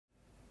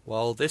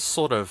Well, this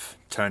sort of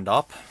turned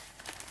up.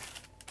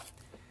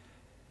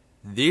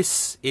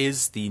 This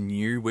is the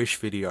new Wish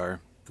video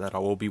that I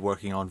will be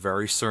working on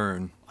very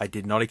soon. I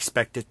did not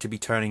expect it to be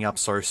turning up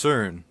so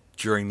soon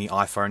during the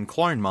iPhone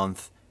clone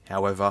month.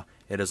 However,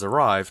 it has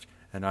arrived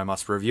and I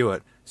must review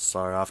it.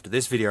 So after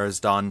this video is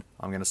done,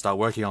 I'm going to start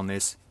working on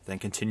this, then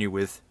continue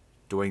with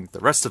doing the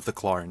rest of the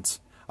clones.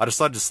 I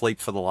decided to sleep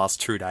for the last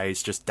 2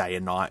 days, just day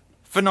and night,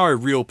 for no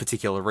real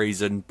particular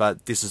reason,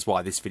 but this is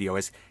why this video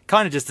is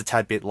kind of just a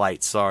tad bit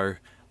late, so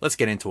let's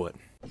get into it.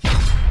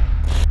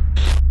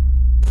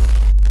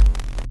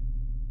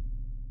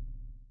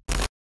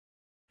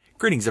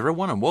 Greetings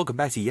everyone and welcome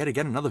back to yet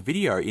again another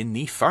video in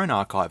the Phone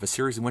Archive, a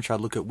series in which I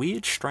look at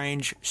weird,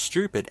 strange,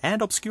 stupid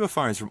and obscure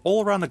phones from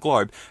all around the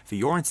globe for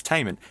your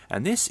entertainment,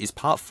 and this is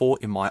part 4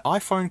 in my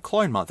iPhone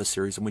Clone Month, a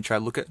series in which I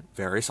look at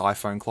various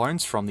iPhone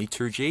clones from the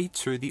 2G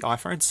to the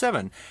iPhone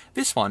 7.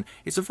 This one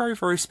is a very,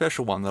 very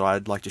special one that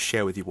I'd like to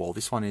share with you all.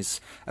 This one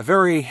is a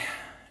very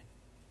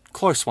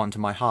close one to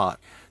my heart.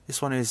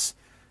 This one is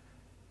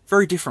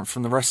very different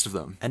from the rest of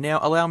them. And now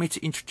allow me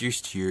to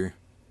introduce to you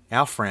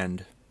our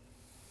friend,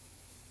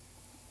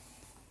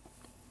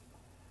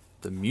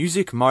 the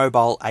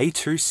MUSIC-MOBILE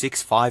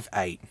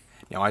A2658.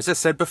 Now, as I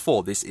said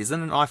before, this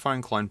isn't an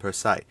iPhone clone per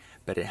se,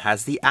 but it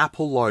has the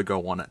Apple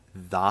logo on it,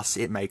 thus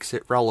it makes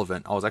it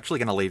relevant. I was actually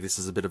going to leave this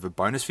as a bit of a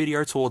bonus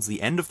video towards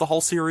the end of the whole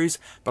series,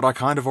 but I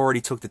kind of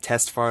already took the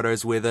test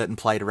photos with it and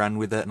played around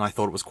with it, and I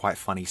thought it was quite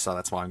funny, so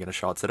that's why I'm going to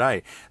show it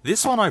today.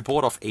 This one I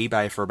bought off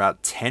eBay for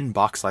about 10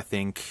 bucks, I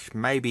think,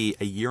 maybe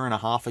a year and a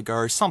half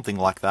ago, something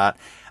like that.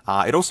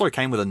 It also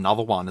came with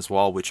another one as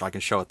well, which I can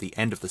show at the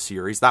end of the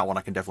series. That one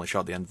I can definitely show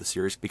at the end of the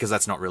series, because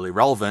that's not really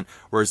relevant,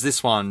 whereas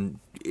this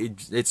one,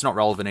 it's not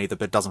relevant either,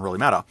 but it doesn't really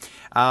matter.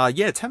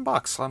 Yeah, 10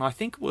 bucks, and I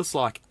think it was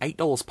like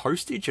 $8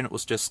 postage, and it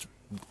was just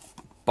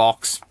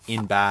box,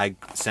 in bag,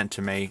 sent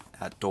to me,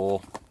 at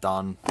door,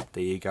 done,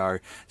 there you go.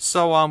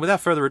 So,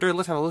 without further ado,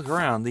 let's have a look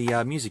around the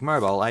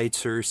MUSIC-MOBILE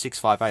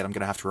A2658. I'm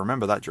going to have to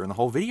remember that during the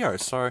whole video.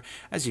 So,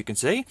 as you can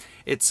see,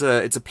 it's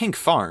a pink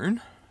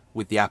phone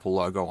with the Apple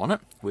logo on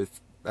it,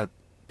 with a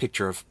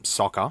picture of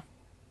soccer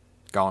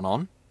going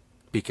on,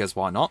 because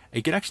why not?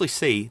 You can actually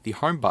see the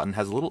home button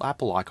has a little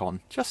Apple icon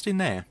just in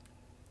there.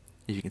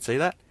 If you can see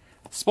that.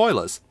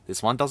 Spoilers,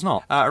 this one does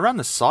not. Around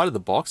the side of the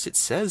box it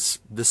says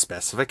the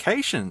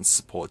specifications.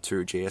 Support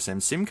 2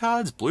 GSM SIM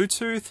cards,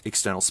 Bluetooth,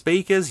 external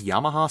speakers,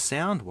 Yamaha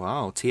sound,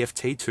 wow,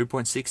 TFT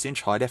 2.6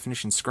 inch high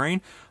definition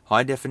screen,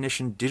 high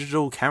definition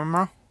digital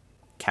camera,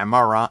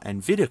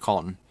 and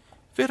Vidicon.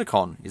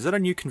 Vidicon, is that a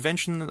new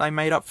convention that they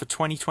made up for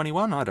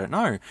 2021? I don't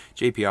know.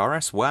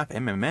 GPRS, WAP,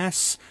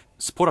 MMS,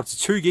 support up to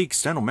 2 gig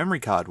external memory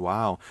card,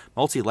 wow.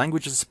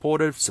 Multi-languages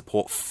supported,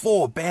 support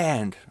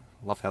 4-band,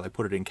 love how they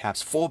put it in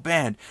caps,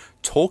 4-band,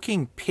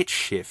 talking pitch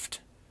shift.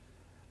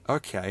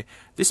 Okay,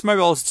 this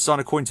mobile is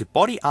designed according to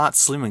body, art,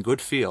 slim and good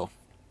feel.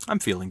 I'm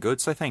feeling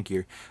good, so thank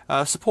you.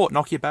 Support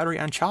Nokia battery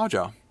and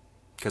charger,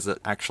 because it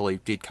actually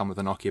did come with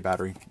a Nokia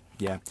battery,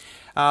 yeah.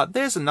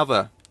 There's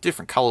another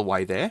different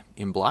colorway there,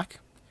 in black.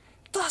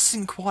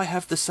 Doesn't quite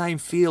have the same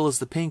feel as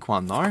the pink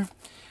one though.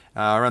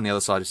 Around the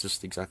other side is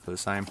just exactly the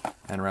same,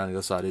 and around the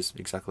other side is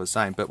exactly the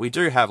same. But we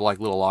do have like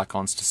little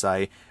icons to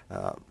say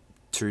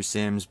 2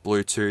 SIMs,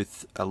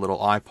 Bluetooth, a little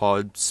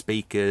iPod,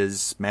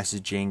 speakers,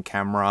 messaging,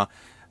 camera,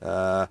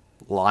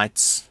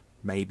 lights,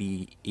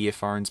 maybe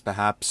earphones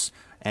perhaps,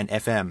 and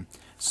FM.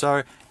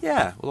 So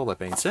yeah, with all that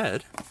being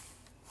said,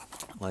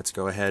 let's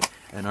go ahead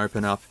and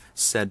open up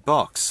said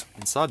box.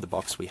 Inside the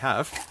box we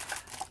have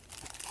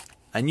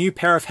a new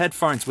pair of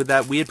headphones with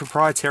that weird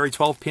proprietary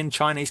 12-pin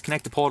Chinese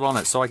connector port on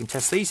it, so I can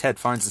test these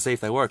headphones and see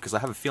if they work, because I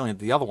have a feeling that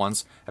the other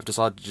ones have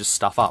decided to just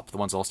stuff up, the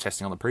ones I was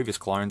testing on the previous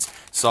clones.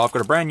 So I've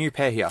got a brand new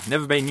pair here,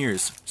 never been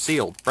used,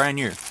 sealed, brand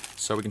new,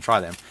 so we can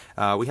try them.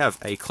 We have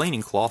a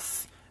cleaning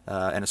cloth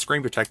and a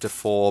screen protector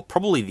for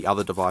probably the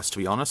other device, to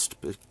be honest,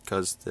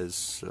 because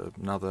there's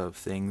another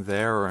thing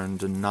there,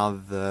 and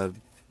another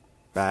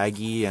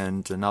baggie,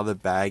 and another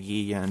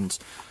baggie, and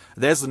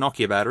there's the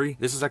Nokia battery.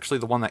 This is actually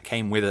the one that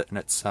came with it, and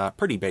it's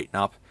pretty beaten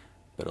up,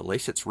 but at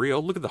least it's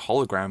real. Look at the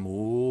hologram.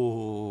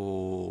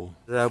 Ooh.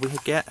 We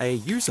get a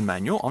user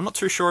manual. I'm not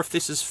too sure if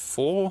this is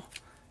for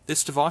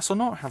this device or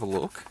not. Have a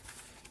look.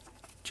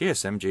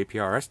 GSM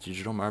GPRS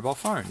digital mobile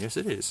phone. Yes,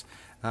 it is.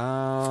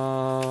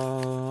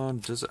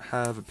 Does it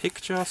have a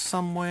picture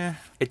somewhere?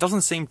 It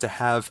doesn't seem to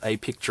have a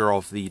picture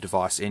of the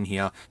device in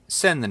here.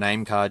 Send the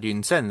name card. You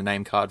can send the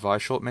name card via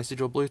short message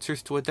or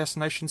Bluetooth to a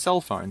destination cell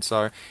phone.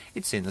 So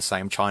it's in the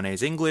same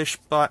Chinese English,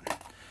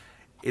 but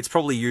it's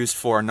probably used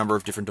for a number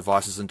of different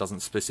devices and doesn't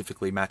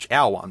specifically match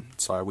our one.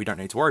 So we don't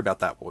need to worry about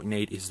that. What we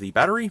need is the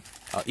battery,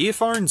 our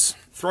earphones,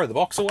 throw the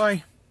box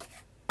away,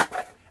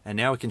 and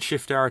now we can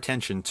shift our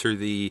attention to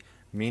the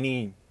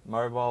mini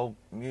mobile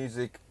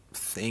music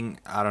thing.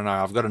 I don't know,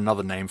 I've got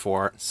another name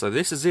for it. So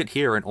this is it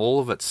here in all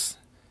of its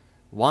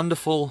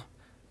wonderful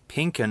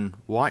pink and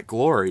white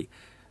glory.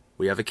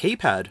 We have a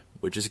keypad,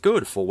 which is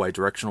good, 4-way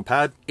directional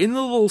pad. In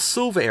the little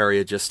silver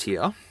area just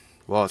here,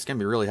 well, it's going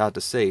to be really hard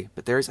to see,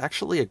 but there is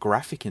actually a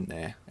graphic in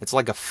there. It's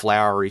like a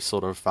flowery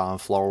sort of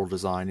floral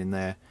design in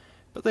there.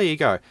 But there you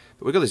go.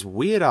 But we've got this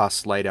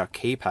weird-ass laid-out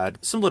keypad,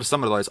 similar to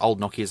some of those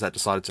old Nokias that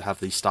decided to have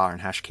the star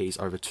and hash keys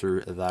over to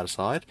that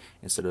side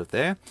instead of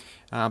there.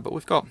 But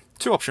we've got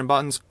two option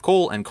buttons,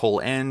 call and call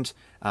end.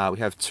 We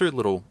have two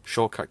little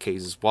shortcut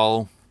keys as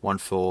well, one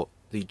for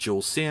the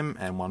dual SIM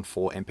and one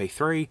for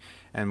MP3.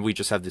 And we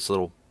just have this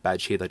little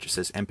badge here that just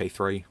says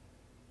MP3.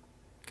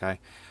 Okay.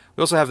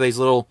 We also have these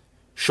little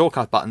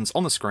shortcut buttons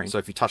on the screen, so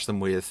if you touch them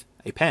with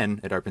a pen,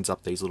 it opens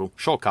up these little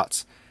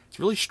shortcuts. It's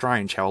really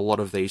strange how a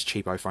lot of these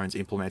cheapo phones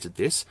implemented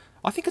this.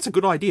 I think it's a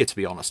good idea, to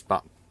be honest,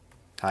 but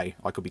hey,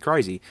 I could be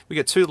crazy. We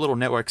get two little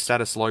network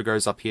status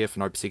logos up here for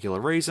no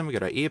particular reason. We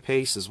got our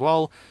earpiece as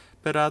well,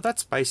 but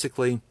that's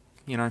basically,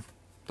 you know,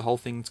 the whole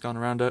thing that's gone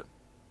around it.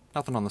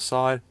 Nothing on the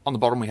side. On the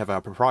bottom we have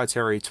our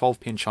proprietary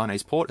 12-pin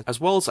Chinese port, as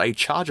well as a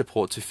charger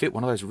port to fit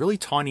one of those really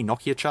tiny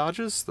Nokia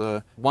chargers.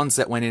 The ones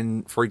that went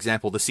in, for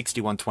example, the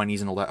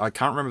 6120s and all that. I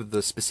can't remember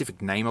the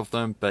specific name of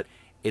them, but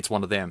it's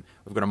one of them.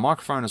 We've got a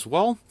microphone as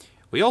well.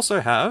 We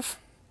also have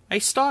a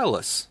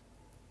stylus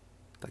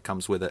that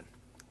comes with it.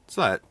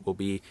 So that will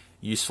be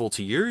useful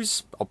to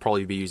use. I'll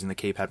probably be using the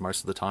keypad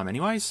most of the time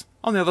anyways.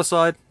 On the other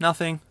side,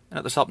 nothing. And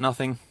at the top,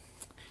 nothing.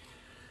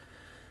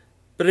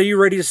 But are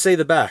you ready to see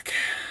the back?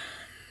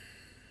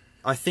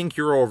 I think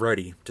you're all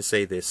ready to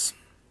see this.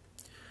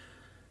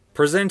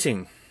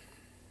 Presenting.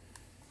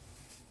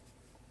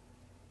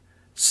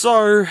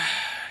 So,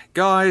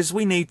 guys,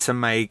 we need to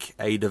make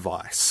a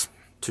device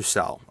to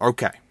sell.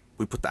 Okay,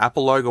 we put the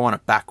Apple logo on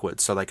it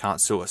backwards so they can't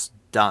sue us.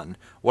 Done.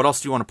 What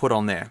else do you want to put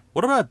on there?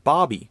 What about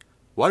Barbie?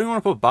 Why do you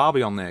want to put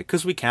Barbie on there?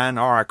 Because we can.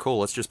 Alright, cool,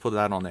 let's just put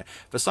that on there.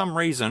 For some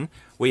reason,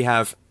 we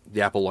have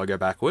the Apple logo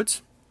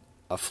backwards,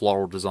 a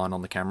floral design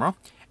on the camera,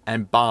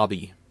 and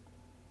Barbie.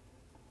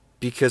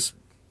 Because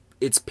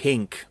it's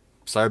pink.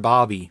 So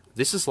Barbie.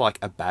 This is like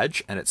a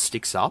badge and it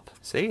sticks up.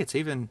 See, it's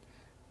even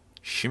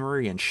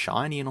shimmery and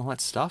shiny and all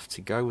that stuff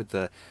to go with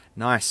the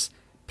nice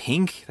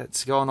pink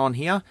that's going on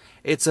here.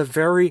 It's a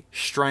very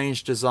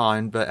strange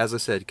design, but as I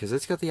said, because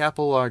it's got the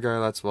Apple logo,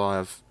 that's why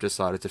I've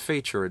decided to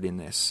feature it in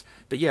this.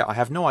 But yeah, I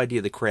have no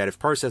idea the creative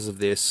process of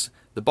this.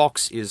 The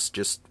box is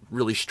just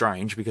really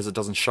strange because it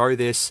doesn't show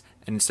this,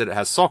 and instead it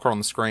has soccer on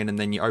the screen, and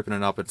then you open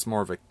it up, it's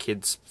more of a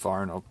kid's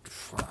phone.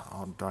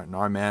 I don't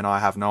know, man, I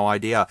have no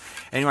idea.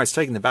 Anyways,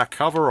 taking the back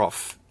cover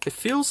off. It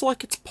feels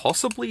like it's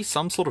possibly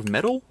some sort of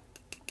metal.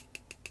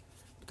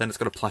 Then it's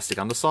got a plastic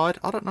underside.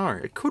 I don't know.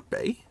 It could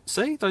be.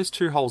 See, those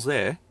two holes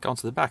there go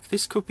onto the back.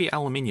 This could be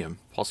aluminium.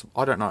 Possible.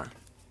 I don't know.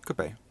 Could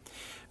be.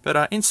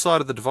 But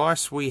inside of the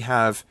device, we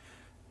have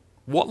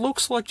what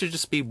looks like to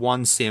just be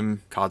one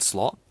SIM card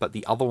slot, but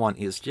the other one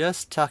is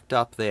just tucked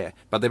up there.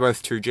 But they're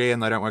both 2G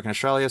and they don't work in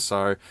Australia,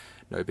 so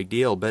no big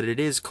deal. But it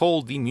is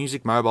called the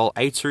MUSIC-MOBILE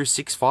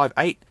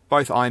A2658.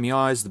 Both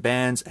IMEIs, the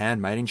bands,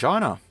 and made in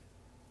China.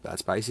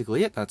 That's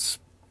basically it. That's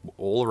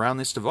all around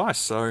this device.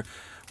 So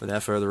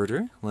without further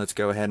ado, let's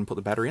go ahead and put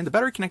the battery in. The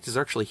battery connectors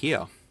are actually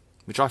here,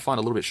 which I find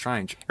a little bit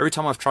strange. Every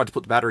time I've tried to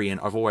put the battery in,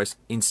 I've always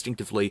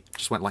instinctively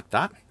just went like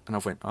that, and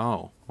I've went,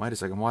 oh, wait a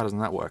second, why doesn't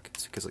that work?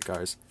 It's because it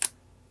goes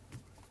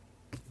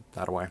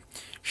that way.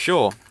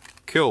 Sure,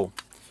 cool.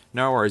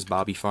 No worries,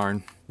 Barbie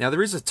phone. Now,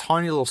 there is a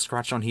tiny little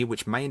scratch on here,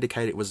 which may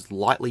indicate it was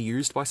lightly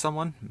used by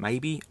someone,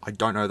 maybe. I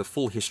don't know the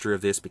full history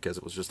of this because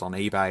it was just on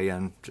eBay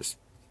and just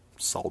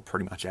sold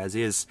pretty much as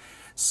is.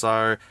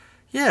 So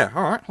yeah,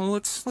 alright, well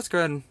let's go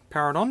ahead and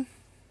power it on.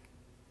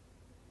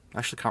 I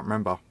actually can't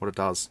remember what it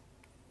does.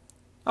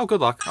 Oh,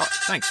 good luck. Oh,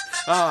 thanks.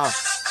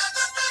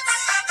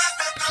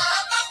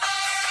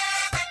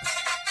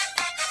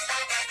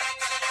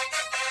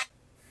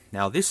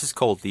 Now this is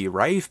called the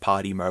Rave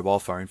Party mobile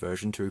phone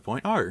version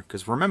 2.0,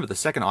 because remember the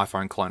second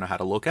iPhone clone I had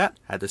a look at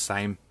had the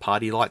same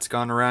party lights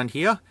going around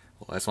here.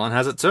 Well, this one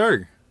has it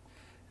too.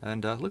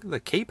 And look at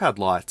the keypad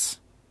lights.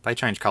 They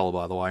change colour,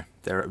 by the way.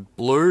 They're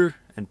blue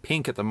and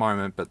pink at the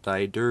moment, but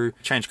they do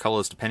change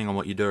colours depending on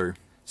what you do.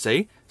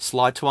 See?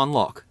 Slide to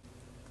unlock.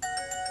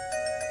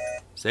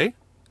 See?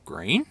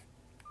 Green.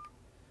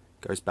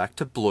 Goes back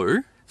to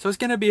blue. So it's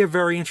going to be a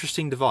very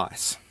interesting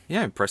device.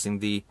 Yeah, pressing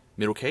the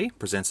middle key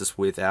presents us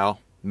with our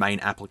main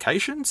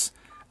applications.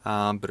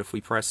 But if we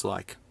press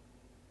like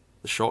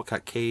the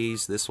shortcut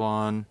keys, this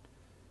one,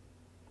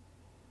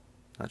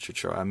 that should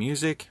show our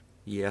music.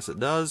 Yes, it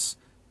does.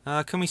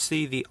 Can we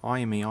see the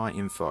IMEI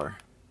info?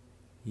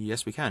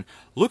 Yes, we can.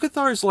 Look at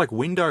those like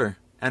window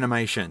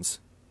animations.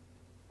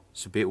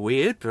 It's a bit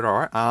weird, but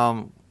alright.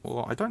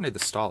 Well, I don't need the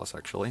stylus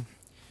actually.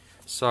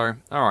 So,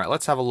 alright,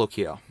 let's have a look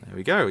here. There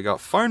we go. We got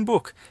phone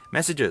book,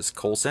 messages,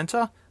 call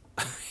center,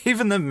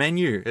 even the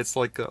menu. It's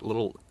like got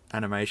little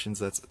animations.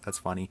 That's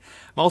funny.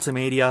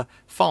 Multimedia,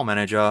 file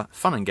manager,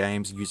 fun and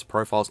games, user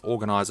profiles,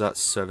 organizer,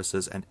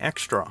 services, and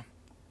extra.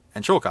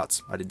 And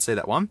shortcuts. I didn't see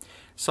that one.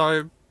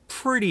 So,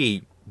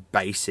 pretty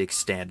basic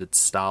standard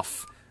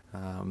stuff.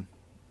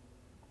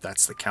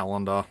 That's the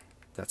calendar.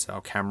 That's our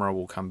camera.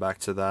 We'll come back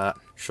to that.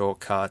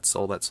 Shortcuts,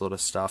 all that sort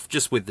of stuff.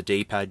 Just with the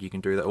D-pad, you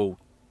can do that. Oh,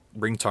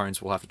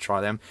 ringtones, we'll have to try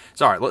them.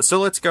 So, alright, so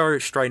let's go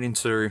straight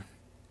into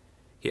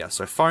here.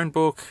 So phone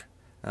book.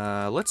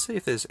 Let's see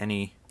if there's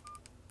any...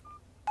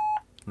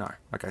 No.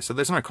 Okay, so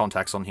there's no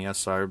contacts on here,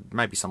 so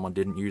maybe someone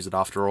didn't use it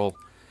after all.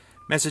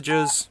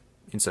 Messages,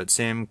 insert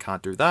SIM,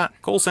 can't do that.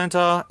 Call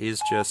center is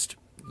just,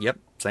 yep,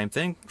 same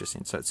thing, just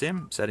insert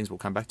SIM. Settings we'll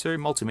come back to.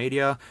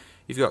 Multimedia,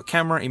 you've got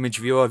camera, image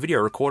viewer, video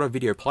recorder,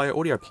 video player,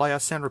 audio player,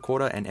 sound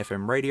recorder, and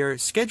FM radio.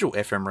 Schedule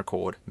FM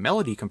record,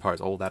 melody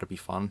compose, oh, that'll be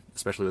fun,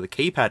 especially with a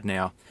keypad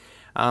now.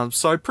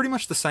 So pretty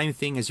much the same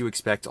thing as you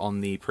expect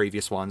on the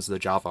previous ones, the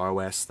Java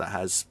OS that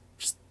has...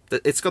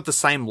 It's got the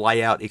same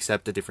layout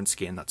except a different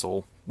skin, that's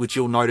all. Which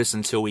you'll notice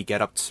until we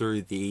get up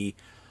to the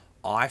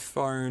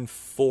iPhone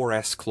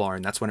 4S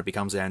clone. That's when it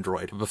becomes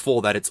Android.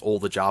 Before that, it's all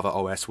the Java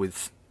OS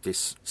with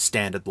this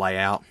standard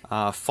layout.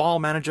 File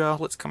manager,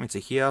 let's come into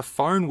here.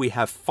 Phone, we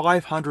have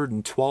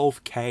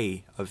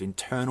 512K of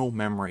internal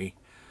memory.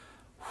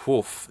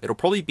 Oof. It'll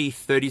probably be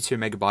 32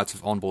 megabytes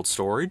of onboard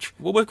storage.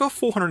 Well, we've got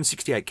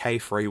 468K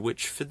free,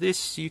 which for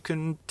this, you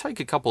can take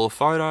a couple of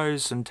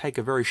photos and take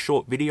a very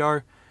short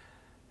video.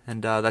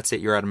 And that's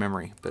it, you're out of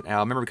memory. But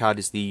our memory card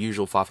is the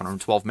usual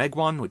 512 meg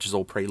one, which is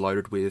all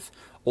preloaded with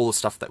all the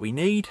stuff that we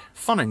need.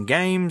 Fun and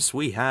games,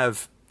 we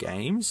have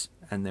games,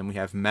 and then we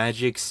have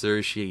Magic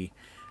Sushi.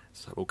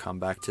 So we'll come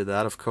back to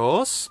that, of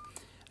course.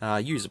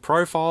 User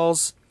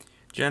profiles,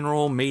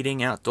 general,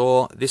 meeting,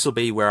 outdoor. This will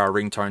be where our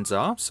ringtones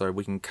are, so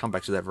we can come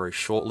back to that very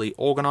shortly.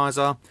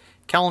 Organizer,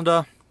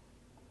 calendar,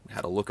 we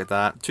had a look at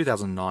that.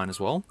 2009 as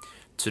well.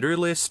 To-do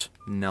list,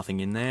 nothing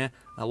in there.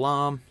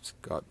 Alarm, it's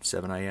got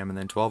 7 AM and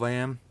then 12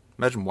 AM.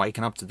 Imagine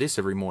waking up to this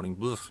every morning.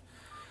 Ugh.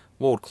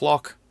 World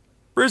clock.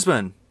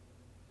 Brisbane.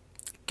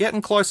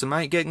 Getting closer,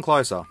 mate, getting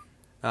closer.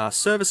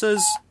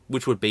 Services,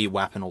 which would be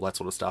WAP and all that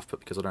sort of stuff, but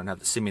because I don't have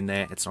the SIM in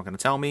there, it's not going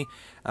to tell me.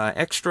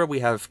 Extra,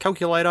 we have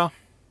calculator.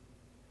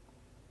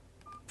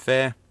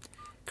 Fair.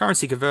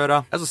 Currency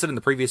converter. As I said in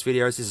the previous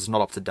videos, this is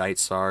not up to date,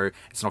 so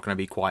it's not going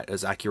to be quite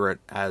as accurate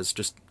as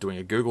just doing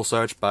a Google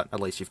search, but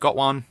at least you've got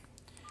one.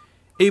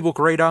 Ebook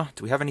reader,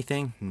 do we have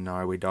anything?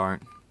 No, we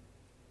don't.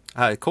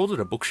 It called it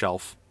a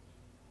bookshelf.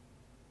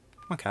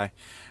 Okay.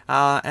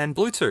 And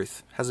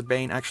Bluetooth, has it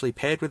been actually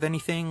paired with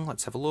anything?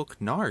 Let's have a look.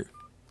 No.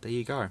 There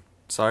you go.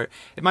 So,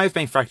 it may have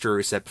been factory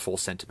reset before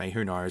sent to me,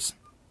 who knows.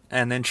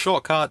 And then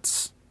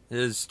shortcuts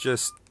is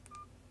just,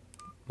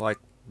 like,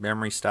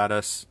 memory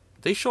status.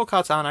 These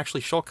shortcuts aren't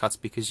actually shortcuts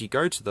because you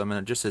go to them and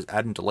it just says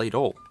add and delete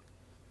all.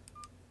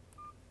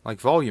 Like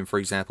volume, for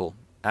example.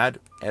 Add,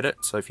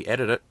 edit, so if you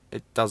edit it,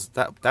 it does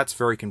that. That's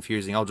very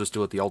confusing. I'll just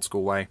do it the old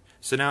school way.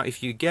 So now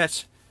if you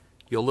get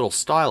your little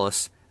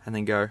stylus and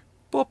then go,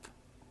 boop,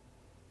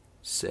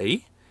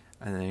 see,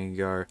 and then you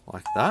go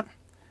like that,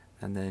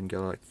 and then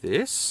go like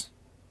this,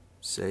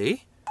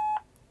 see,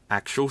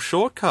 actual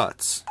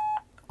shortcuts.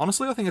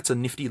 Honestly, I think it's a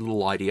nifty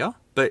little idea,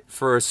 but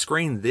for a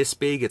screen this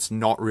big, it's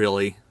not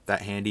really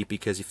that handy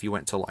because if you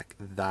went to like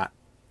that,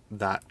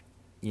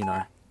 you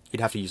know,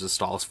 you'd have to use a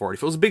stylus for it.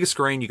 If it was a bigger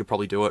screen, you could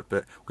probably do it,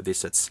 but with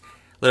this, it's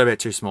a little bit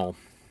too small.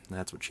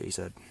 That's what she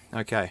said.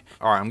 Okay,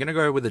 alright, I'm going to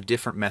go with a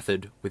different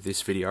method with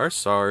this video.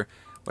 So,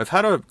 we've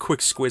had a quick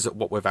squiz at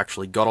what we've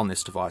actually got on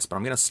this device, but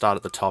I'm going to start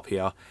at the top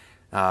here.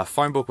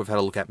 Phone book, we've had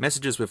a look at.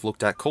 Messages, we've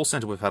looked at. Call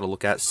center, we've had a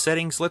look at.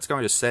 Settings, let's go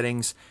into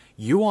settings.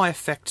 UI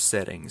effect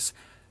settings.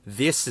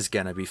 This is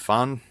going to be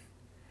fun.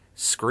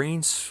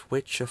 Screen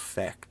switch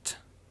effect.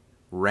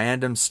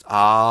 Random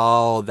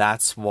oh,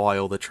 that's why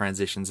all the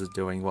transitions are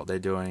doing what they're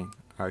doing.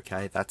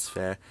 Okay, that's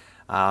fair.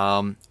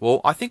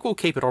 Well, I think we'll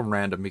keep it on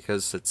random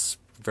because it's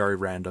very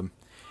random.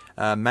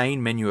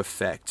 Main menu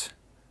effect.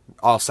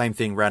 Oh, same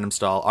thing, random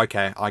style.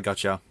 Okay, I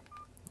gotcha.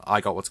 I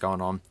got what's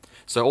going on.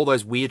 So all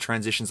those weird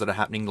transitions that are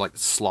happening, like the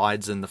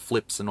slides and the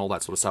flips and all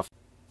that sort of stuff,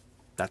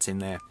 that's in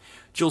there.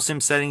 Dual SIM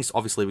settings,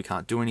 obviously we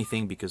can't do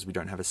anything because we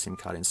don't have a SIM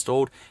card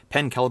installed.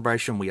 Pen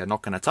calibration, we are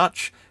not going to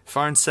touch.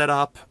 Phone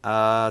setup,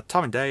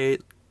 time and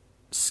date,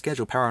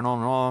 schedule power on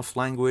and off,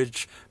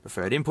 language,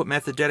 preferred input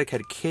method,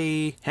 dedicated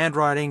key,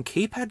 handwriting,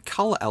 keypad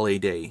color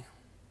LED.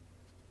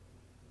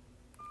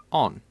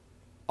 On,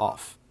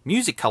 off,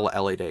 music color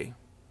LED,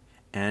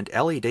 and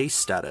LED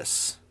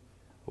status.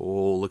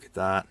 Oh, look at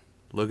that.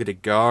 Look at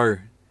it go.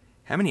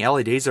 How many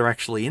LEDs are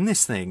actually in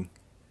this thing?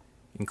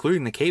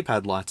 Including the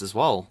keypad lights as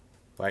well.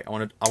 Wait, I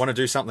want to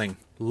do something.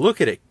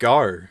 Look at it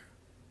go.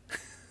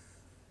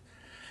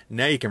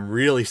 Now you can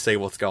really see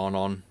what's going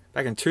on.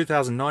 Back in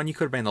 2009, you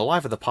could have been the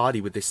life of the party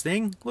with this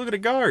thing. Look at it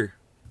go.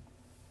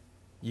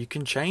 You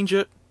can change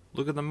it.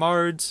 Look at the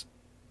modes.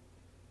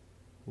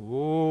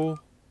 Ooh.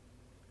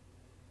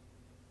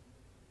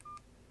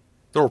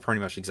 They're all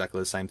pretty much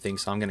exactly the same thing,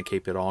 so I'm going to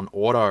keep it on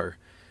auto.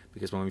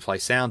 Because when we play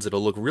sounds,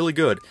 it'll look really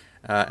good.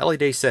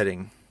 LED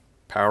setting.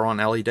 Power on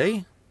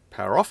LED.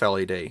 Power off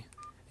LED.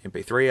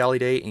 MP3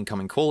 LED,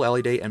 incoming call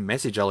LED, and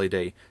message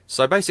LED.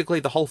 So basically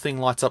the whole thing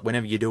lights up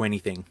whenever you do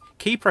anything.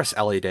 Key press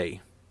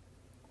LED.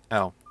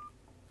 Oh.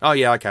 Oh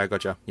yeah, okay, I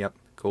gotcha. Yep,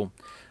 cool.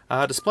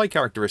 Display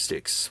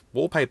characteristics.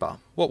 Wallpaper.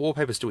 What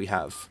wallpapers do we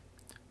have?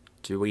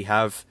 Do we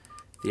have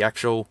the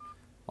actual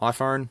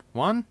iPhone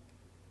one?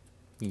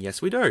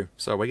 Yes, we do.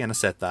 So we're going to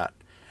set that.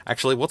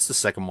 Actually, what's the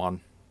second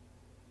one?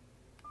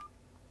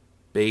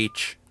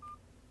 beach,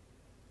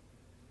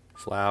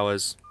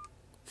 flowers,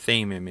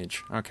 theme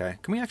image. Okay,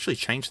 can we actually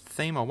change the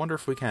theme? I wonder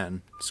if we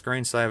can.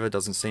 Screensaver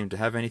doesn't seem to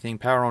have anything.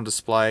 Power on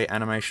display,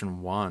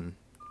 animation 1.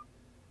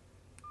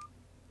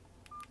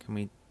 Can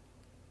we...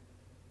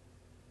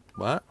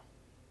 What?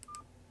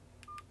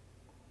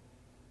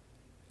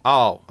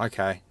 Oh,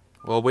 okay.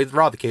 Well, we'd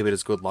rather keep it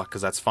as good luck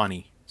because that's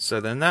funny. So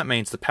then that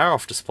means the power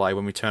off display,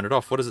 when we turn it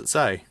off, what does it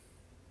say?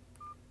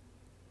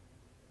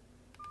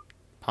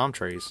 Palm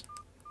trees.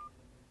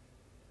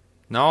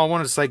 No, I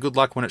wanted to say good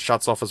luck when it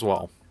shuts off as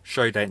well.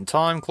 Show date and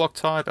time, clock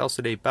type,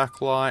 LCD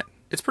backlight.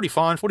 It's pretty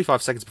fine,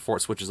 45 seconds before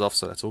it switches off,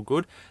 so that's all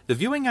good. The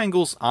viewing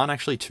angles aren't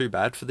actually too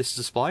bad for this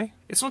display.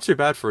 It's not too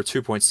bad for a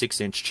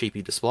 2.6-inch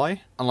cheapy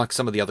display. Unlike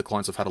some of the other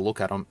clones I've had a look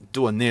at, I'm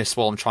doing this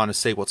while I'm trying to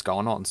see what's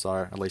going on, so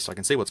at least I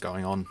can see what's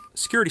going on.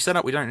 Security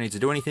setup, we don't need to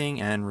do anything,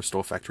 and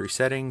restore factory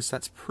settings,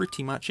 that's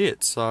pretty much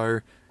it.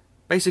 So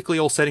basically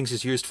all settings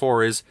is used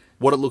for is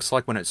what it looks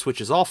like when it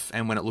switches off,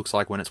 and when it looks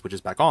like when it switches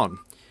back on.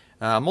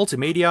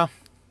 Multimedia,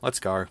 let's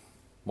go.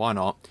 Why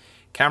not?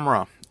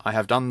 Camera, I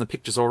have done the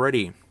pictures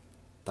already.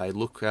 They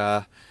look,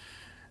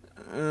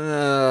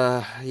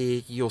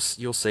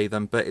 you'll see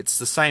them, but it's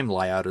the same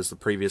layout as the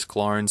previous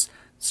clones.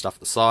 Stuff at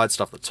the side,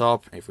 stuff at the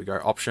top. If we go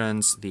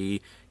options, the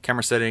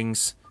camera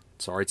settings,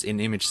 sorry, it's in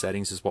image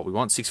settings is what we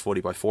want, 640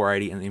 by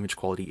 480, and the image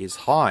quality is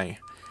high.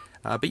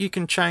 But you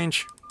can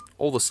change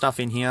all the stuff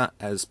in here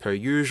as per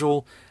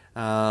usual,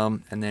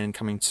 and then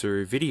coming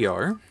to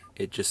video,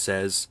 it just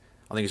says,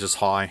 I think it's just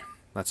high.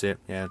 That's it,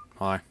 yeah,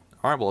 high.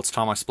 Alright, well it's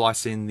time I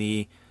splice in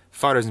the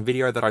photos and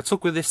video that I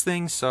took with this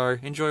thing, so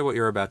enjoy what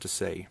you're about to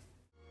see.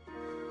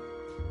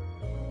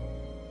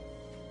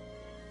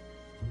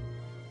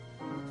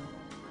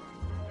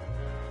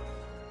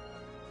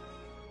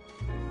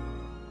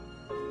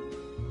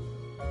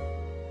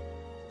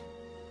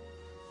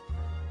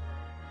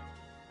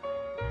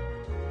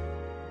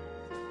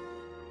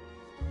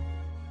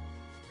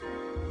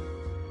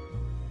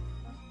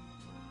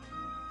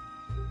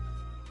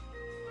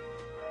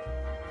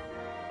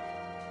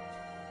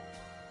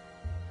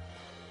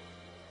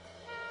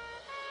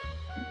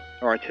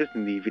 Alright,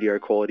 testing the video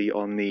quality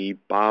on the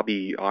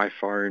Barbie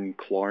iPhone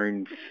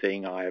clone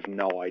thing, I have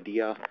no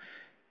idea.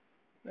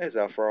 There's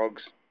our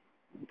frogs.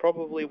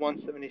 Probably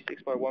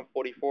 176 by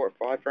 144 at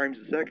 5 frames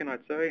a second,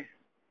 I'd say.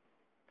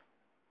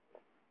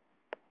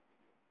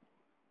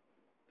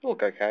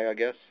 Look okay, I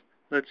guess.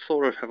 Let's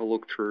sort of have a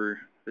look through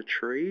the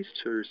trees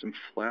to some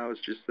flowers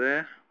just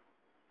there.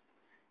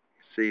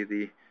 See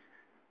the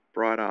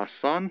bright ass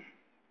sun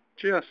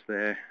just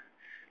there.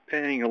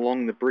 Panning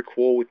along the brick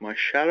wall with my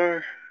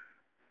shadow.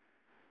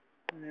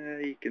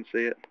 You can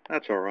see it.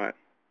 That's alright.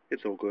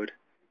 It's all good.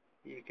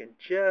 You can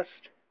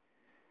just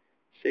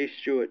see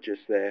Stuart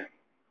just there.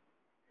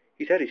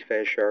 He's had his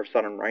fair share of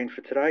sun and rain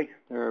for today.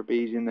 There are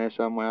bees in there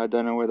somewhere. I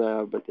don't know where they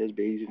are, but there's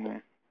bees in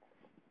there.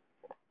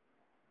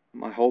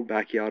 My whole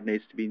backyard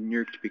needs to be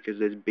nuked because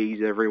there's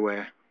bees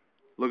everywhere.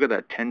 Look at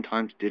that 10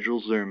 times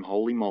digital zoom.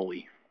 Holy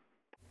moly.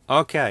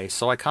 Okay,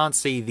 so I can't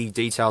see the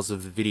details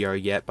of the video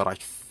yet, but I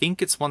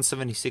think it's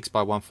 176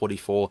 by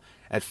 144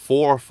 at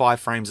 4 or 5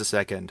 frames a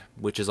second,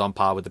 which is on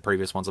par with the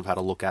previous ones I've had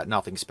a look at.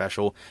 Nothing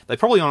special. They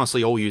probably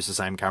honestly all use the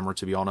same camera,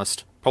 to be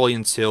honest. Probably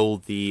until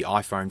the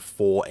iPhone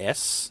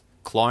 4S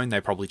clone, they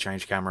probably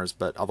changed cameras,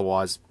 but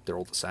otherwise they're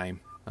all the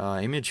same.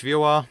 Image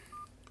viewer,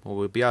 well,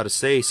 we'll be able to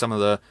see some of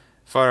the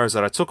photos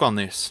that I took on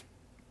this.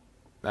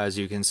 As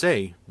you can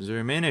see,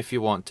 zoom in if you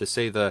want to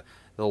see the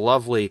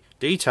lovely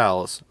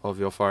details of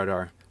your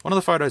photo. One of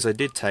the photos I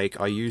did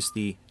take, I used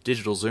the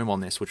digital zoom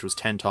on this, which was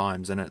 10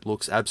 times, and it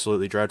looks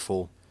absolutely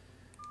dreadful.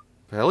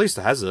 But at least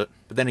it has it.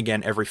 But then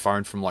again, every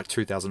phone from like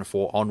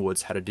 2004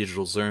 onwards had a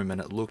digital zoom,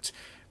 and it looked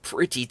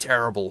pretty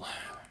terrible.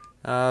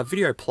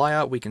 Video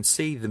player, we can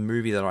see the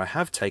movie that I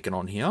have taken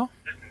on here.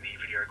 The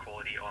video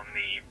quality on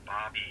the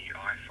Barbie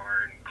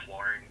iPhone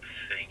clone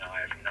thing, I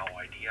have no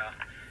idea.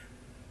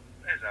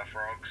 There's our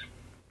frogs.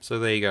 So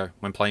there you go.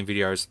 When playing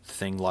videos, the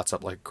thing lights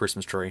up like a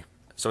Christmas tree.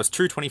 So it's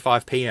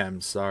 2:25 PM,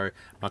 so I'm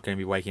not going to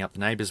be waking up the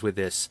neighbours with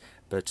this.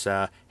 But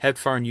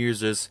headphone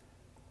users,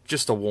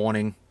 just a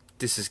warning,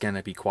 this is going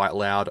to be quite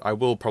loud. I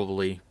will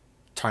probably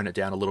tone it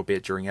down a little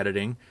bit during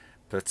editing,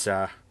 but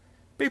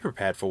be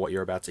prepared for what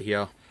you're about to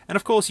hear. And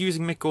of course,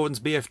 using Mick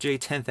Gordon's BFG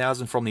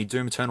 10,000 from the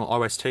Doom Eternal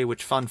OST,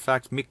 which, fun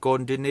fact, Mick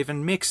Gordon didn't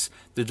even mix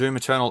the Doom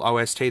Eternal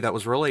OST that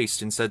was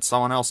released. Instead,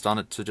 someone else done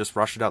it to just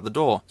rush it out the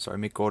door. So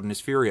Mick Gordon is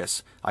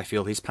furious. I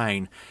feel his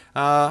pain.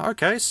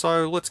 Okay,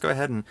 so let's go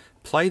ahead and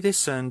play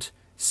this and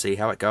see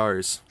how it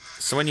goes.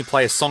 So when you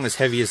play a song as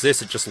heavy as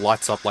this, it just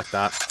lights up like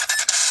that.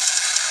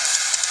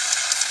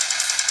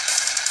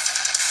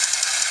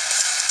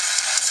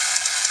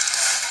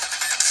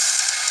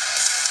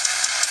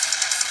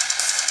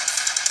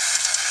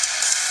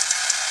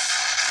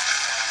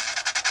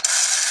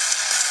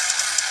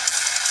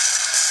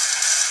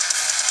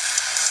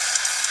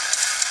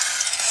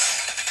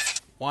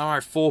 Wow,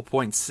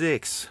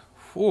 4.6.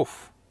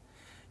 Oof.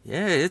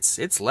 Yeah,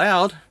 it's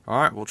loud.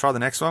 Alright, we'll try the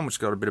next one, which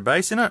got a bit of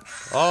bass in it.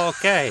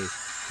 Okay,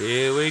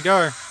 here we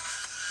go.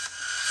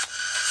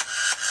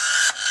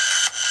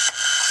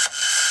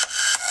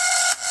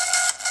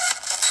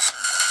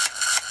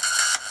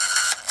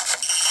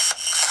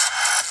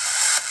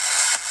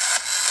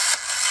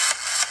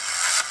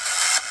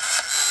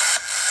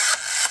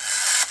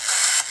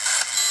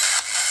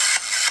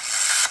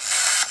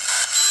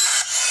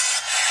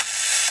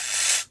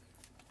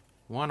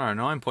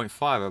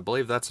 109.5, I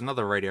believe that's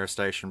another radio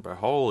station, but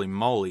holy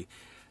moly.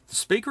 The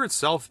speaker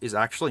itself is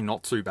actually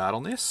not too bad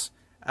on this.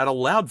 At a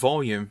loud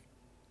volume,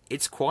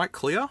 it's quite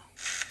clear.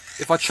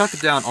 If I chuck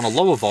it down on a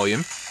lower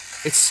volume,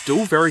 it's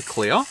still very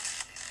clear.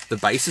 The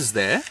bass is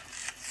there.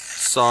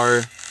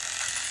 So,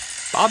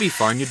 Barbie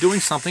phone, you're doing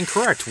something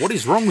correct. What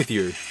is wrong with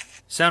you?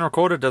 Sound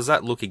recorder, does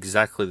that look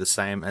exactly the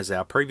same as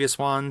our previous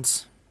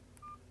ones?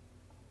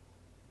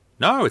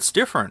 No, it's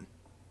different.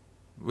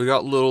 We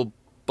got little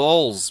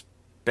balls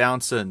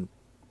bouncing.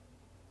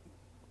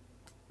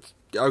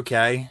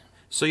 Okay.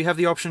 So you have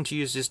the option to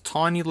use this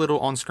tiny little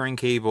on-screen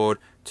keyboard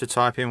to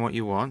type in what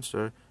you want.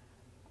 So,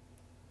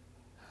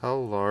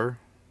 hello.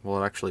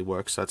 Well, it actually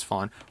works, so that's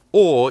fine.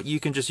 Or you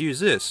can just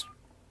use this.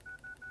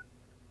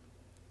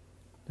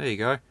 There you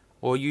go.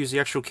 Or use the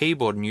actual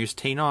keyboard and use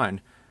T9.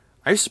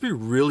 I used to be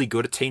really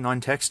good at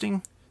T9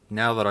 texting.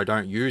 Now that I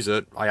don't use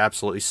it, I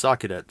absolutely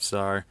suck at it.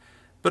 So,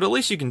 but at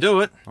least you can do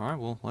it. Alright,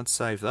 well, let's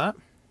save that.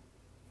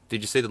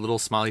 Did you see the little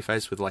smiley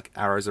face with like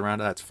arrows around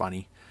it? That's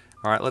funny.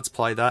 Alright, let's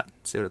play that.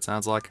 See what it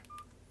sounds like.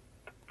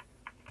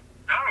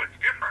 No, it's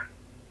different.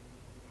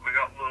 We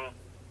got little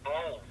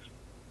balls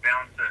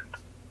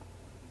bouncing.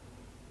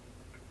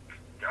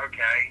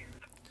 Okay.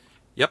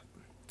 Yep,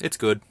 it's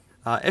good.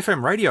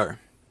 FM radio.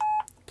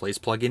 Please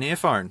plug in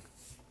earphone.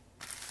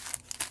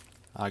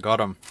 I got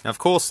them. Now, of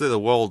course, they're the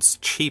world's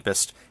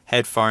cheapest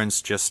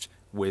headphones just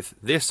with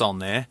this on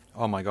there.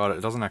 Oh my god,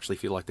 it doesn't actually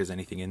feel like there's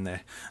anything in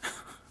there.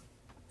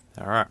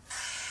 Alright.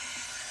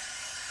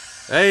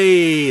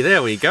 Hey,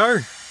 there we go.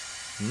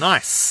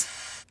 Nice.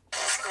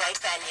 Great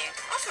value.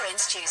 Offer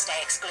ends Tuesday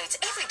excludes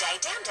everyday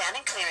down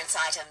and clearance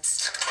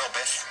items. Well,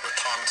 Beth,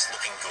 retirement's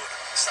looking good.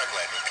 So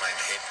glad we planned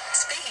ahead.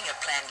 Speaking of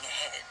planning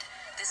ahead,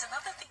 there's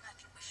another thing I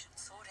think we should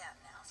sort out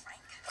now,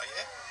 Frank. Oh,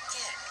 yeah?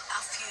 Yeah,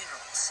 our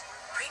funerals.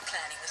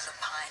 Pre-planning with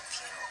Lapine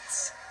Funerals.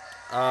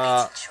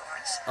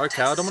 Insurance,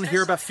 Okay, I don't want to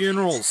hear about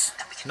funerals.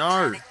 and we can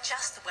No. plan it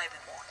just the way we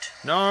want.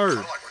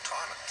 No. I like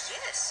retirement.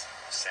 Yes.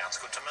 Sounds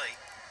good to me.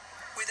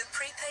 With a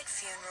prepaid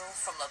funeral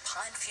from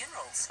Lapine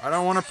Funerals. I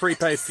don't want a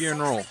prepaid It's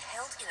funeral. safely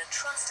held in a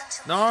trust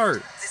until No.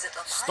 then. Visit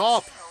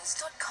Stop.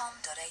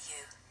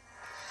 lapinefunerals.com.au.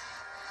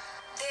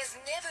 There's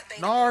never been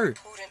a No. more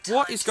important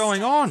What time is to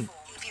going stay on?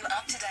 informed. Keep you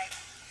up to date.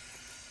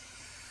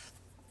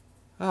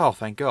 Oh,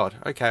 thank God.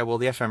 Okay, well,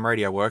 the FM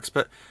radio works,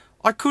 but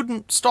I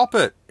couldn't stop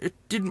it. It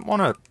didn't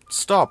want to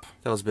stop.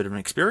 That was a bit of an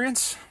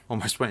experience.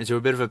 Almost went into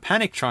a bit of a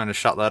panic trying to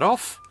shut that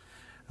off.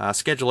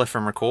 Schedule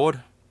FM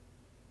record.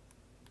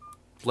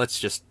 Let's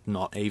just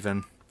not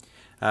even.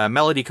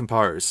 Melody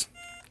compose.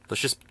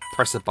 Let's just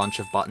press a bunch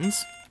of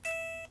buttons.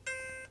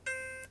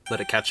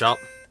 Let it catch up.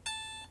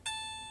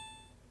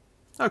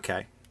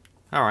 Okay.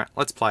 Alright,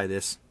 let's play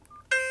this.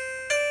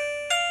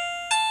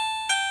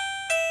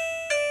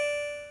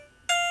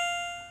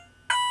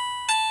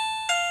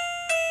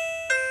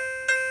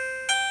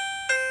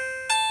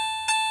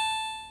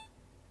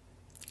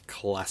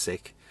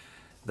 Classic.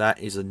 That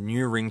is a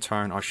new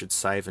ringtone I should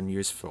save and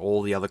use for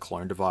all the other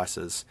clone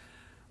devices.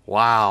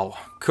 Wow.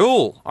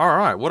 Cool.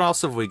 Alright, what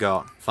else have we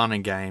got? Fun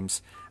and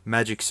games.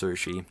 Magic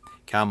sushi.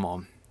 Come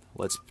on.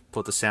 Let's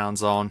put the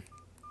sounds on.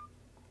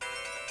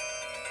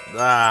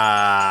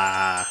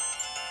 Ah.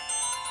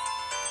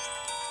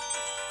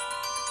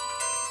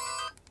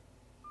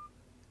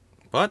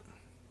 What?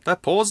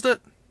 That paused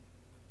it?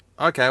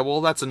 Okay,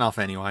 well that's enough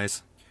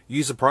anyways.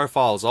 User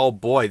profiles. Oh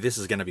boy, this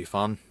is going to be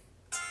fun.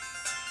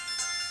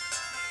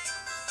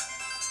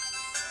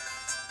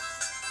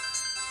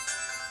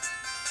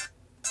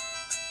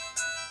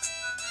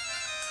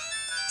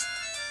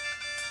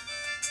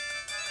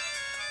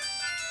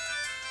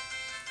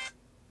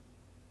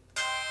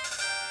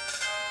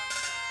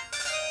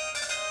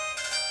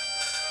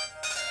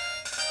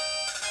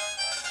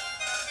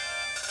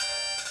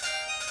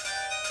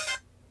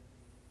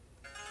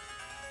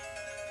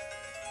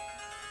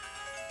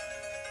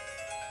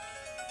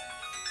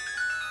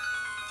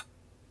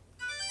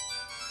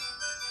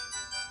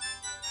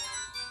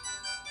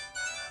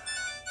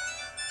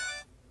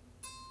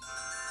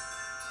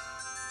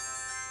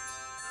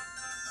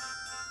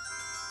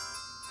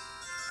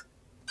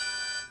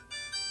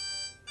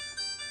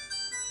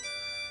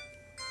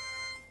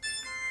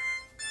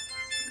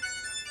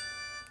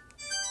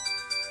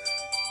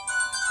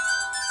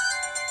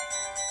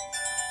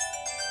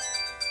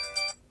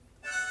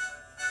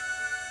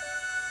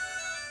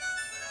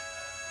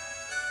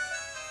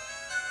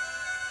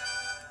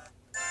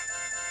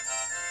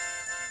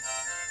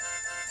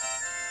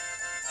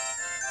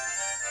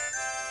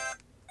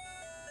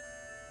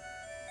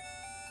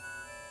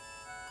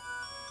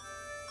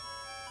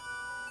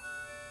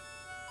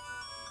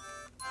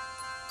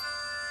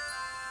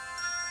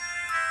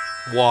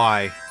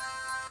 Why?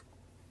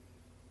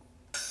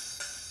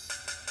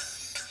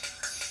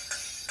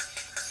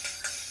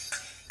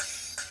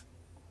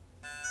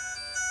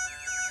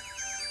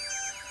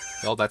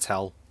 Oh, that's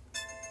hell.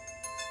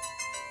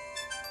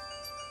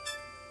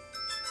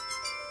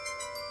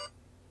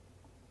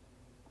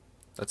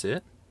 That's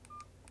it?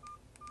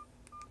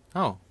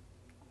 Oh.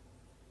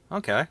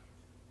 Okay.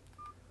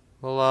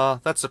 Well,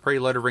 that's the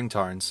preloaded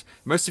ringtones.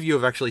 Most of you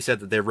have actually said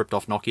that they're ripped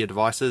off Nokia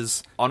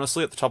devices.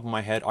 Honestly, at the top of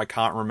my head, I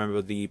can't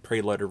remember the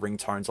preloaded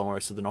ringtones on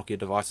most of the Nokia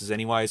devices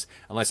anyways,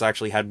 unless I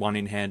actually had one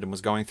in hand and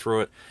was going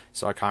through it,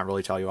 so I can't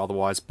really tell you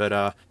otherwise.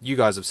 But you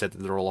guys have said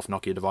that they're all off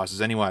Nokia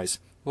devices anyways.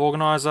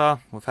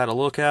 Organizer, we've had a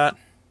look at.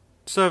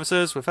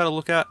 Services, we've had a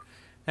look at.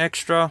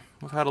 Extra,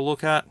 we've had a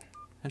look at.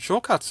 And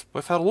shortcuts,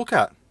 we've had a look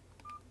at.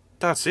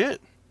 That's it.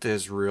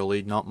 There's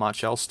really not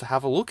much else to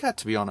have a look at,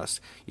 to be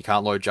honest. You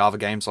can't load Java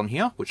games on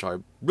here, which I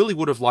really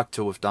would have liked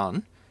to have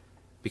done,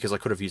 because I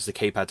could have used the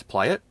keypad to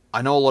play it.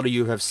 I know a lot of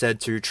you have said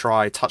to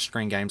try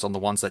touchscreen games on the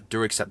ones that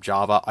do accept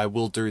Java. I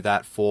will do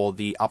that for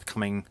the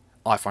upcoming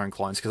iPhone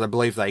clones, because I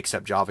believe they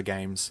accept Java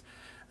games.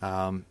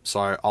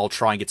 So I'll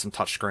try and get some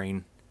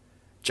touchscreen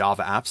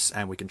Java apps,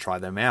 and we can try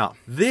them out.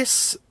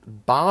 This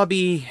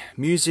Barbie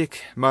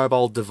music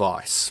mobile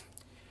device,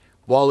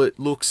 while it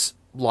looks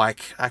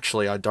like,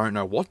 actually, I don't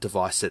know what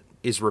device it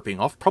is ripping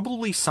off.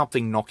 Probably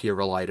something Nokia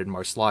related,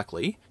 most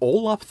likely.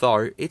 All up,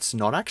 though, it's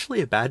not actually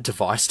a bad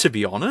device, to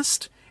be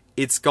honest.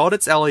 It's got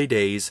its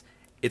LEDs.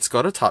 It's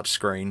got a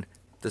touchscreen.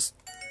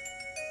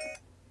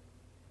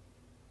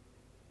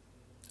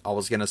 I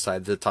was going to say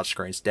the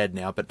touchscreen's dead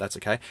now, but that's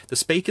okay. The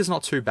speaker's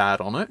not too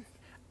bad on it.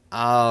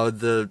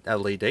 The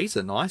LEDs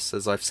are nice,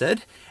 as I've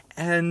said.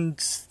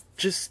 And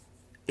just,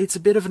 it's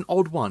a bit of an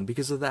odd one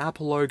because of the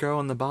Apple logo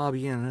and the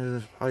Barbie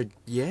and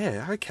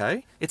yeah,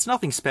 okay. It's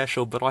nothing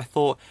special, but I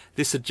thought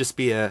this would just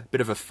be a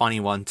bit of a funny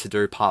one to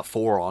do part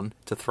 4 on,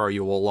 to throw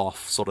you all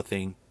off sort of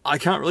thing. I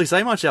can't really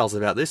say much else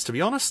about this, to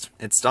be honest.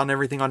 It's done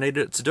everything I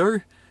needed it to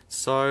do,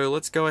 so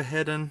let's go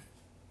ahead and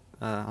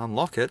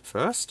unlock it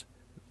first.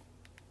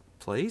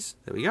 Please,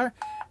 there we go.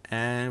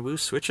 And we'll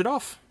switch it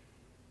off.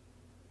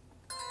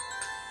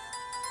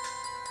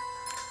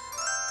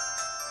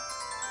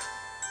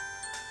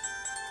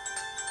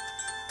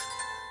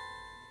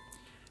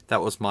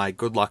 That was my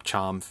good luck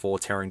charm for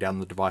tearing down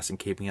the device and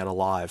keeping it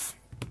alive.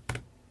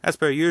 As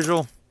per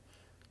usual,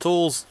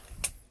 tools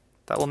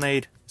that we'll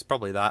need is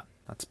probably that.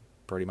 That's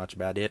pretty much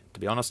about it, to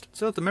be honest.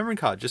 So the memory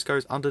card just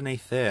goes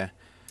underneath there.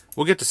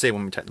 We'll get to see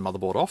when we take the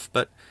motherboard off,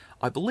 but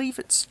I believe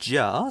it's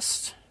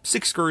just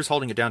 6 screws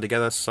holding it down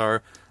together, so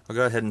I'll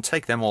go ahead and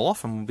take them all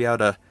off and we'll be able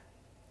to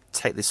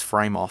take this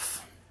frame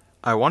off.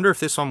 I wonder if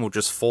this one will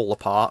just fall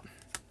apart.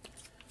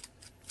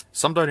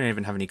 Some don't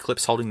even have any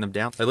clips holding them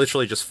down. They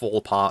literally just fall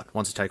apart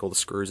once you take all the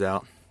screws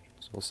out.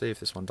 So we'll see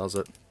if this one does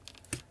it.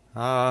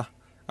 Okay,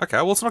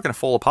 well it's not going to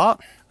fall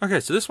apart.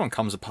 Okay, so this one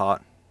comes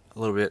apart a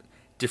little bit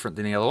different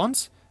than the other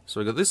ones. So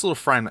we've got this little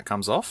frame that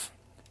comes off.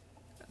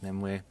 And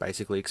then we're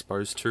basically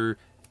exposed to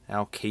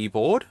our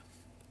keyboard,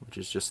 which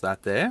is just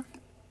that there.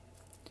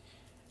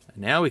 And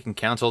now we can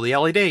count all the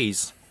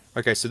LEDs.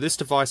 Okay, so this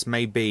device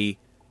may be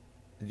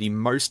the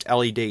most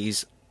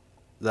LEDs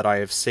that I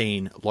have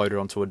seen loaded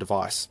onto a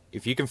device.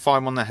 If you can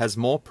find one that has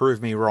more,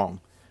 prove me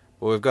wrong.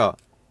 But we've got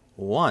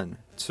 1,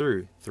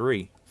 2,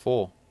 3,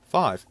 4,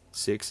 5,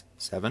 6,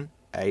 7,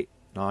 8,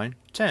 9,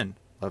 10,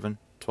 11,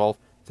 12,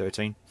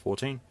 13,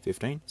 14,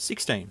 15,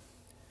 16,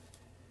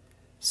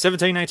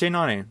 17, 18,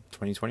 19,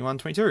 20, 21,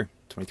 22,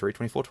 23,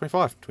 24,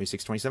 25,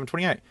 26, 27,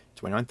 28,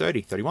 29,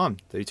 30, 31,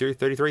 32,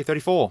 33,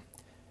 34.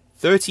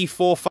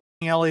 34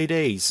 fucking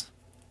LEDs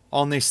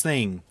on this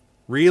thing.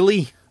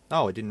 Really?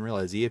 Oh, I didn't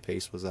realize the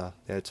earpiece was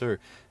there too.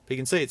 But you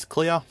can see it's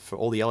clear for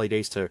all the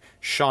LEDs to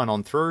shine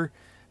on through.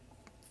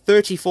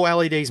 34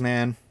 LEDs,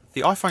 man. The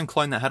iPhone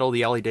clone that had all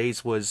the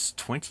LEDs was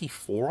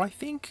 24, I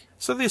think.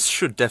 So this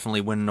should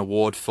definitely win an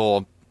award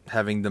for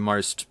having the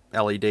most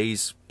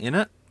LEDs in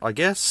it, I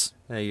guess.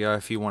 There you go,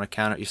 if you want to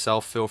count it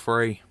yourself, feel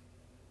free.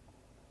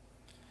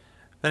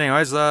 But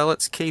anyways,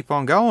 let's keep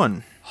on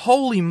going.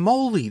 Holy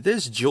moly,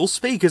 there's dual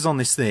speakers on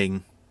this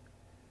thing.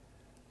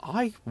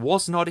 I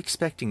was not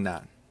expecting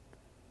that.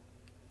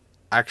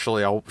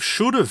 Actually, I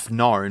should have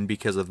known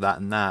because of that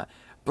and that,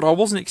 but I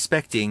wasn't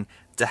expecting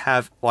to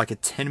have like a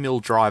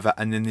 10mm driver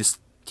and then this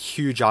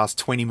huge ass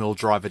 20mm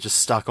driver just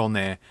stuck on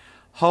there.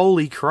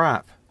 Holy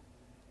crap.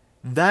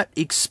 That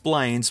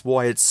explains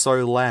why it's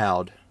so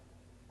loud.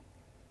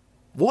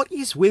 What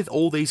is with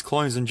all these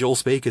clones and dual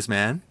speakers,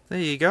 man? There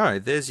you go,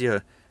 there's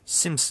your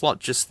SIM slot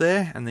just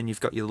there, and then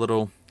you've got your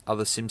little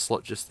other SIM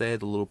slot just there,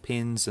 the little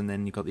pins, and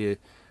then you've got your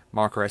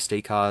micro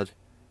SD card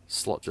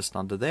slot just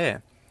under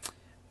there.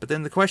 But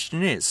then the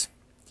question is,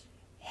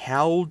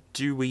 how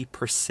do we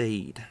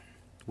proceed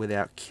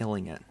without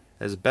killing it?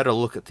 There's a better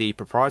look at the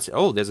proprietary...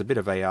 Oh, there's a bit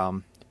of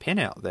a pin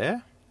out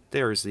there.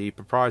 There is the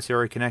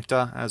proprietary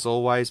connector, as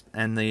always,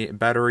 and the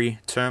battery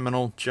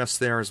terminal just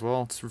there as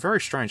well. It's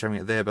very strange having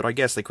it there, but I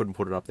guess they couldn't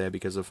put it up there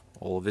because of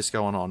all of this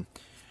going on.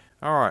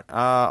 Alright,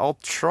 I'll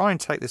try and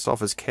take this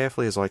off as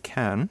carefully as I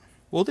can.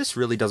 Well, this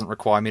really doesn't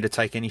require me to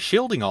take any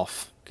shielding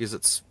off, because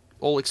it's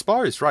all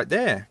exposed right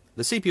there.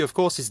 The CPU, of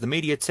course, is the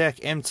MediaTek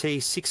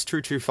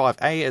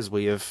MT6225A, as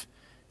we have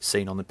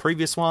seen on the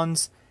previous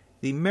ones.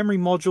 The memory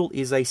module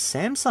is a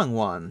Samsung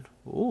one.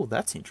 Oh,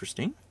 that's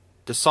interesting.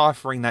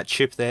 Deciphering that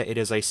chip there, it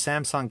is a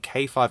Samsung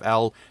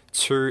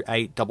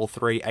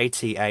K5L2833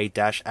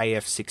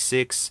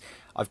 ATA-AF66.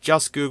 I've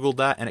just googled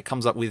that and it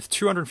comes up with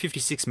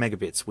 256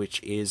 megabits,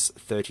 which is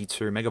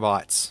 32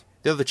 megabytes.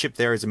 The other chip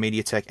there is a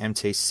MediaTek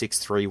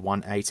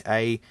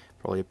MT6318A,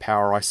 probably a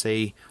power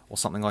IC or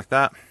something like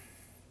that.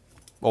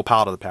 Or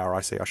part of the power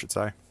IC, I should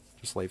say.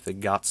 Just leave the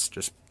guts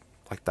just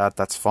like that,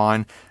 that's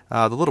fine.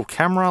 The little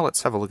camera,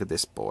 let's have a look at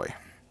this boy.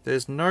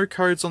 There's no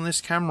codes on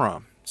this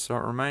camera, so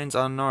it remains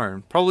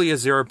unknown. Probably a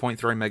 0.3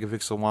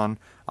 megapixel one,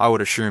 I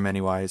would assume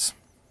anyways.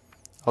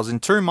 I was in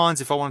two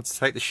minds if I wanted to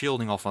take the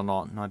shielding off or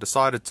not, and I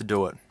decided to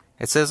do it.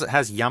 It says it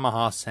has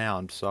Yamaha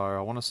sound, so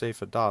I want to see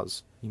if it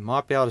does. You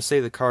might be able to see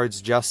the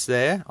codes just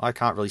there. I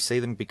can't really see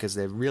them because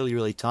they're really,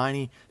 really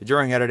tiny. But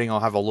during editing, I'll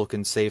have a look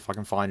and see if I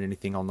can find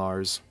anything on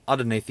those.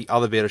 Underneath the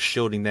other bit of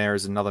shielding there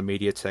is another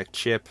MediaTek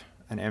chip,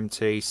 an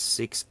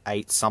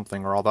MT68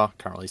 something or other.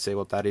 Can't really see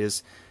what that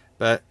is.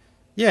 But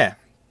yeah,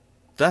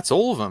 that's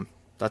all of them.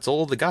 That's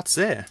all of the guts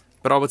there.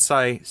 But I would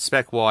say,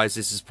 spec-wise,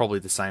 this is probably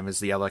the same as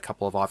the other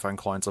couple of iPhone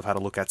clones I've had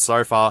a look at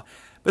so far.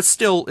 But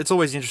still, it's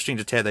always interesting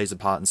to tear these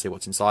apart and see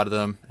what's inside of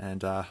them.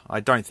 And I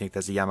don't think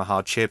there's a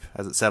Yamaha chip,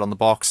 as it said on the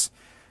box.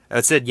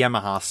 It said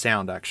Yamaha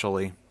sound,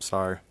 actually.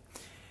 So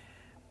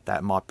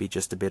that might be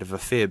just a bit of a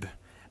fib.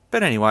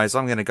 But anyways,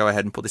 I'm going to go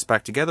ahead and put this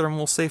back together and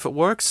we'll see if it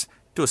works.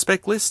 Do a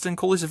spec list and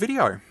call this a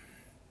video.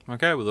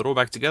 Okay, with it all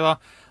back together,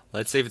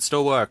 let's see if it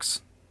still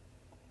works.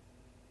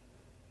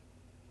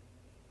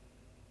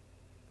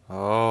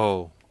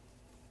 Oh.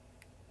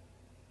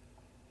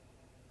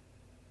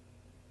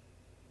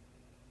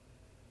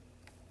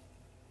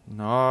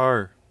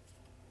 No.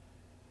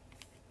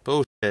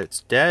 Bullshit,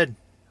 it's dead.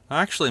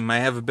 I actually may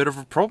have a bit of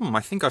a problem.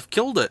 I think I've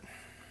killed it.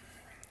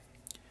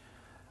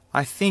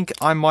 I think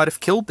I might have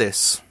killed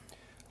this.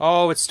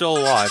 Oh, it's still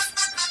alive.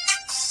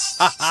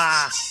 Ha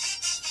ha!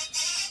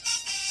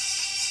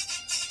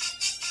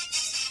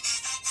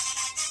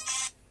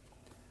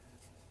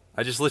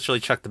 I just literally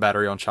chucked the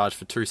battery on charge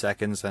for 2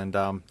 seconds and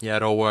yeah,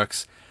 it all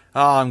works.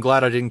 Oh, I'm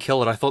glad I didn't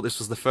kill it. I thought this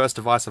was the first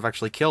device I've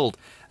actually killed.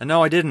 And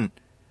no, I didn't.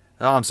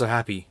 Oh, I'm so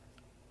happy.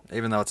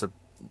 Even though it's a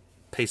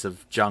piece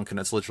of junk and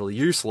it's literally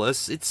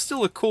useless, it's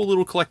still a cool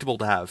little collectible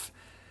to have.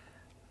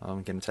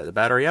 I'm going to take the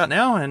battery out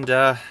now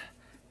and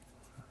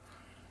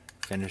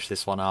finish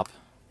this one up.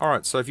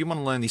 Alright, so if you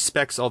want to learn the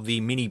specs of the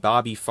mini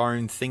Barbie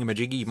phone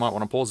thingamajiggy, you might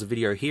want to pause the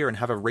video here and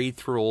have a read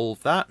through all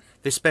of that.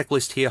 This spec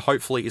list here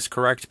hopefully is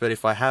correct, but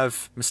if I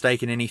have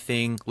mistaken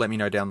anything, let me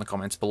know down in the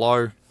comments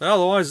below. But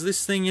otherwise,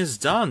 this thing is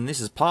done. This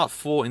is part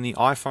 4 in the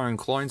iPhone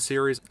clone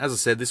series. As I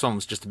said, this one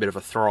was just a bit of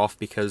a throw-off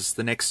because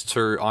the next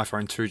two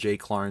iPhone 2G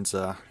clones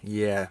are,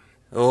 yeah.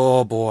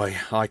 Oh boy,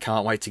 I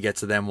can't wait to get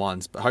to them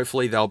ones. But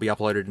hopefully they'll be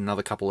uploaded in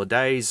another couple of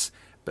days.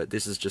 But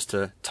this is just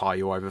to tie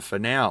you over for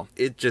now.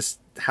 It just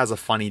has a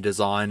funny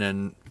design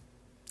and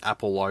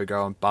Apple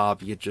logo and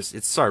Barbie.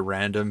 It's so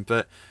random,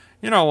 but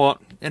you know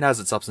what? It has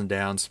its ups and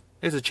downs.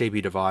 It's a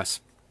cheapy device.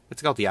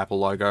 It's got the Apple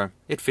logo.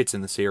 It fits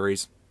in the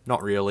series.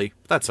 Not really,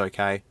 but that's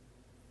okay.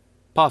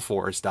 Part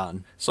 4 is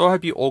done. So I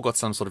hope you all got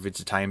some sort of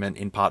entertainment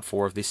in part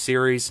 4 of this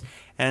series,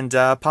 and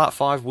part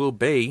 5 will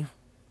be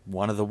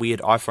one of the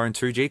weird iPhone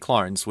 2G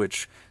clones,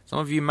 which some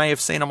of you may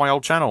have seen on my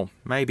old channel.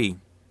 Maybe.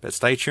 But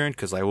stay tuned,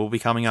 because they will be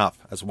coming up,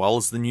 as well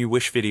as the new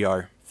Wish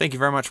video. Thank you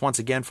very much once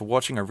again for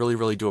watching. I really,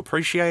 really do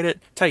appreciate it.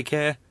 Take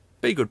care,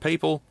 be good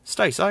people,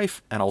 stay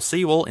safe, and I'll see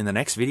you all in the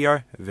next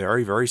video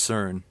very, very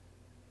soon.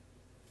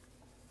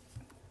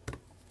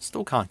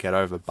 Still can't get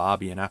over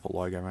Barbie and Apple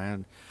logo,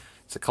 man.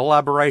 It's a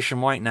collaboration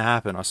waiting to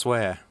happen, I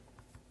swear.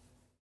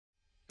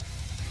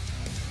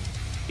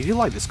 If you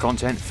like this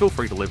content, feel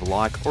free to leave a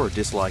like or a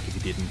dislike if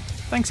you didn't.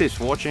 Thanks heaps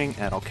for watching,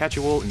 and I'll catch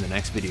you all in the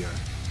next video.